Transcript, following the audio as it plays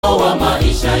wa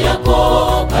maisha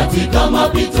yako, katika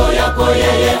mapito yako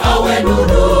yeye awe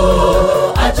nuru.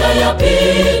 Acha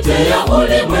yapite ya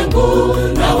ulimwengu,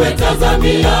 nawe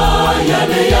tazamia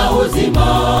yale ya uzima.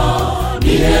 Ni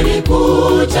heri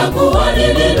kuchagua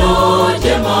lililo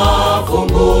jema,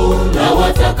 fungu la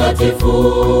watakatifu.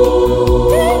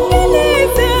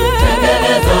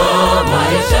 Tengeneza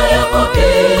maisha yako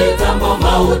kitambo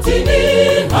mautini,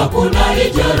 hakuna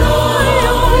ijara.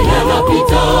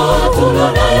 Yanapita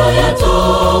tulonayo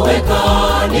yatoweka,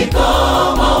 ni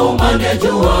kama umande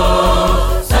jua.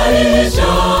 Sahihisha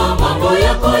mambo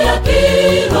yako ya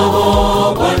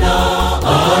kiroho, Bwana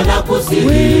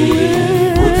anakusihi.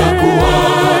 Utakuwa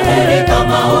heri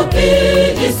kama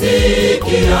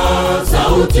ukisikia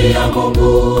sauti ya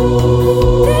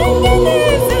Mungu.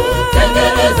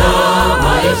 Tengeneza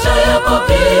maisha yako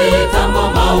kitambo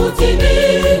mautini,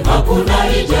 hakuna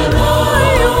ijara.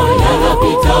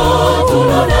 Yanapita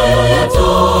tulonayo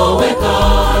yatoweka,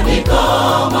 ni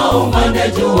kama umande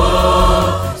jua.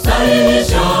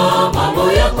 Sahihisha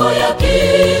mambo yako ya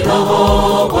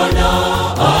kiroho, Bwana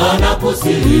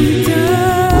anakusihi.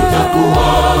 Utakuwa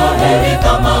heri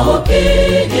kama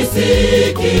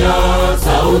ukisikia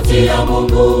sauti ya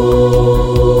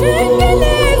Mungu.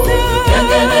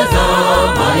 Tengeneza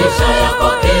maisha yako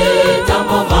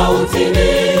kitambo mautini,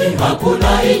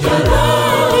 hakuna ijara.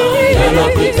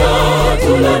 Yanapita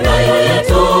tulonayo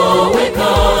yatoweka,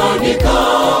 ni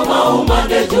kama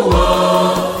umande jua.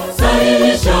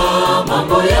 Sahihisha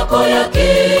mambo yako ya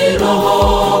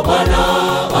kiroho, Bwana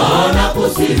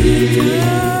anakusihi.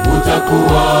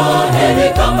 Utakuwa heri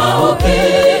kama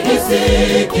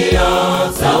ukisikia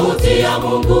sauti ya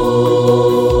Mungu.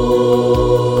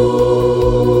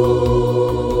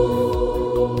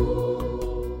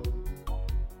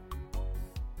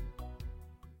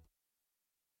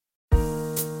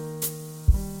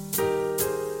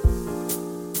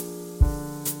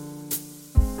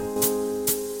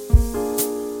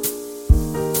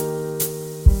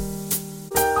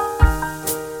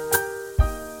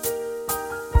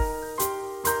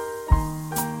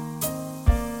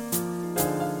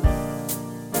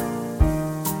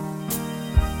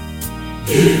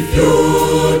 If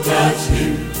you touch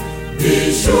him,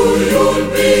 be sure you'll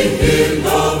be healed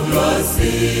of your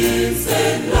sins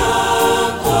and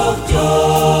lack of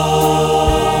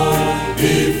joy.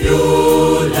 If you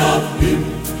love him,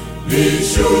 be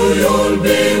sure you'll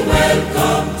be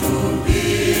welcome to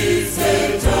his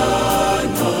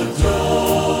eternal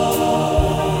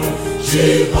joy. She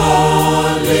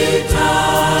only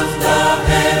touched the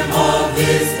hem of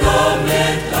his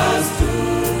garment as to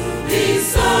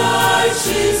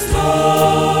she's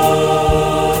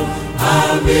torn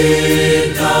amid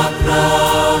the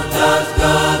crowd that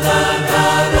gathered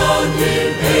around him,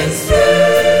 and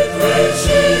straightway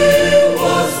she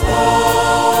was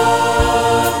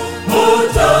won. Who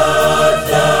touched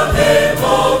the hem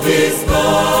of his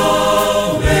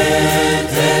garment,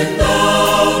 and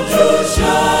thou too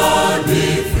shalt be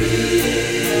free.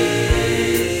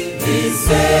 His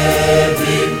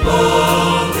saving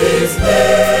power is there.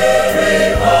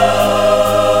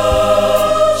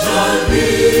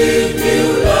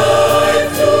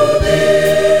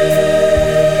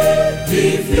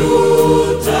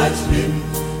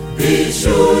 Be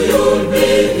sure you'll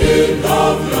be healed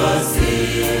of your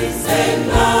sins and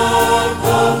lack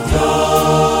of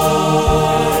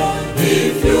joy.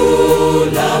 If you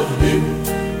love him,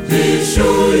 be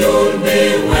sure you'll be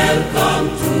welcome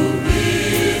to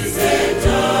his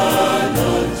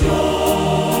eternal joy.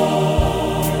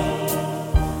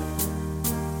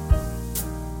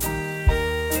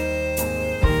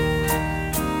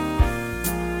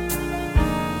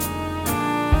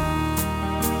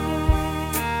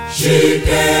 She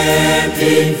came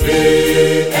in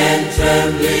fear and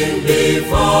trembling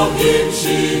before him.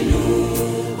 She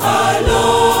knew our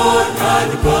Lord had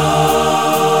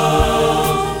come.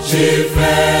 She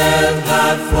felt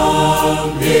that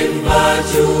from him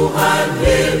virtue had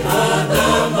healed her.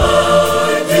 The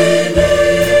mighty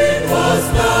deed was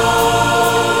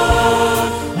done.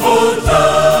 Who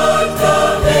touched the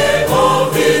hem of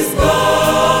his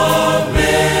garment,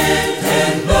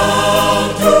 and thou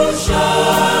too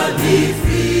shalt be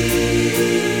free.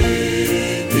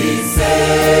 His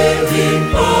saving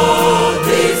power,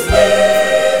 His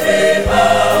very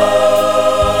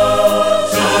heart,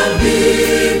 shall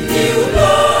give new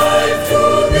life to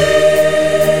thee.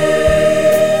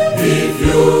 If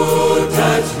you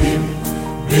touch him,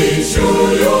 be sure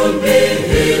you'll be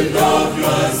healed of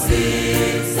your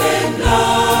sins and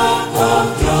lack of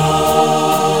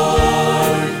joy.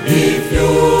 If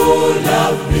you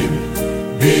love him,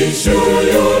 be sure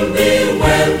you'll be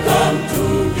welcome to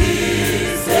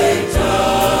his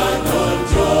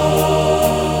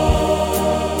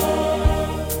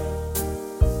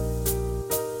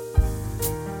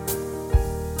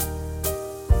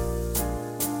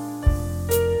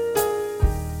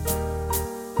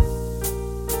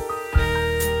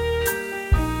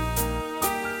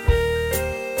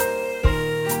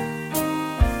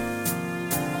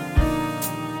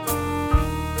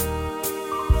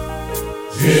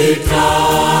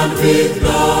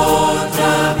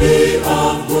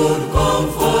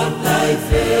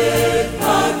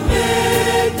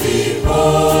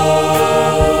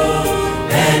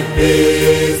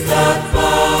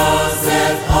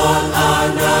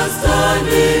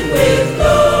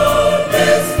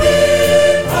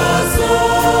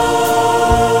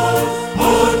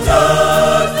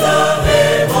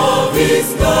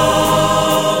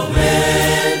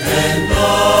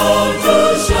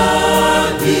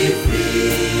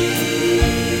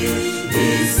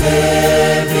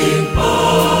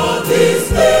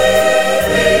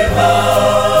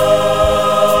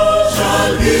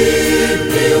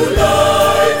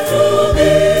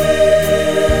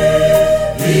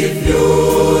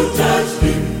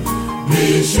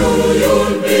sure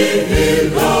you'll be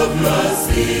healed of your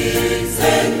sins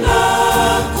and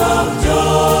lack of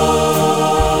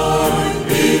joy.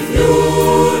 If you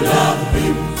love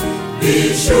Him, be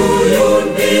sure you'll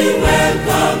be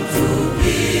welcome to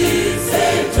His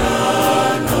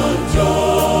eternal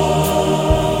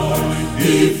joy.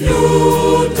 If you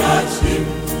touch Him,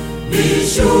 be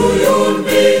sure you'll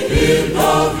be healed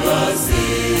of your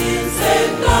sins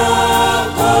and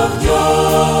lack of joy.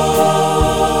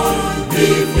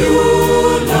 If you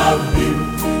love Him,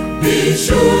 be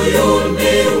sure you'll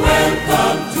be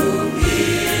welcome to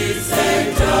His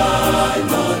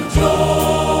eternal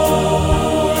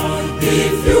joy.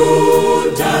 If you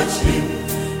touch Him,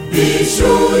 be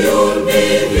sure you'll be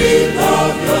healed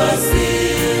of your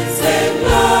sins and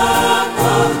lack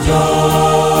of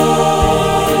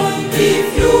joy. If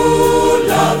you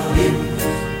love Him,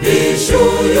 be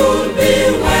sure you'll be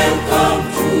welcome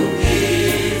to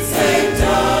His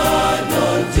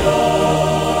eternal joy.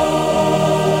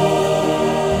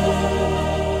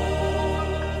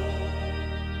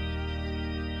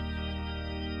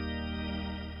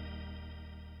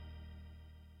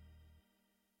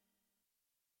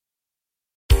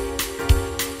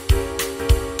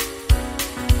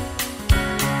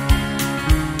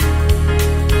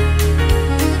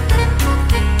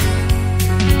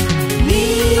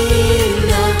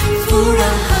 Nina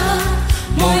furaha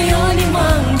moyoni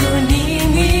mwangu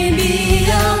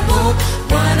nimwimbiapo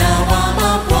Bwana wa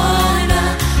mabwana,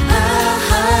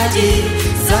 ahadi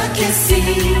zake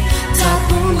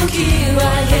sitapungukiwa.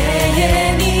 Yeye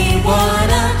ni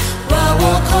Bwana wa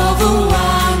wokovu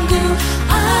wangu,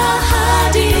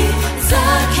 ahadi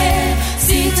zake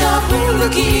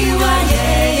sitapungukiwa.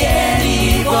 Yeye ni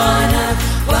Bwana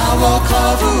wa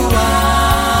wokovu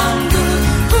wangu.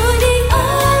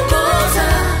 Huniongoza,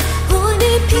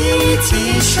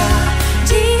 hunipitisha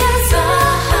njia za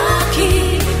haki,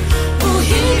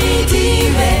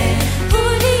 uhimidiwe.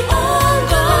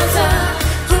 Huniongoza,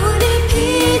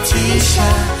 hunipitisha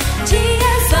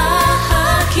njia za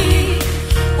haki,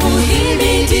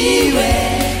 uhimidiwe.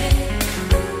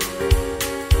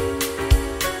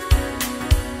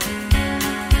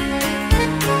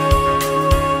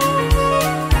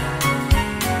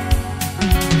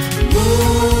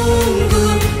 Mungu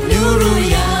nuru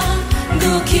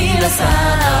yangu kila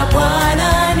saa,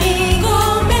 Bwana ni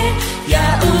ngome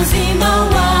ya uzima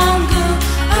wangu,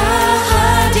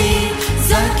 ahadi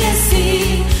zake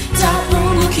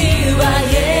sitapungukiwa.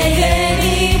 Yeye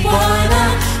ni Bwana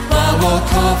wa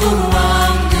wokovu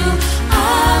wangu,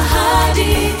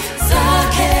 ahadi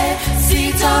zake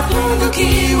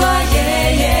sitapungukiwa.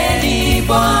 Yeye ni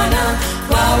Bwana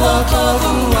wa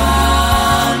wokovu wangu.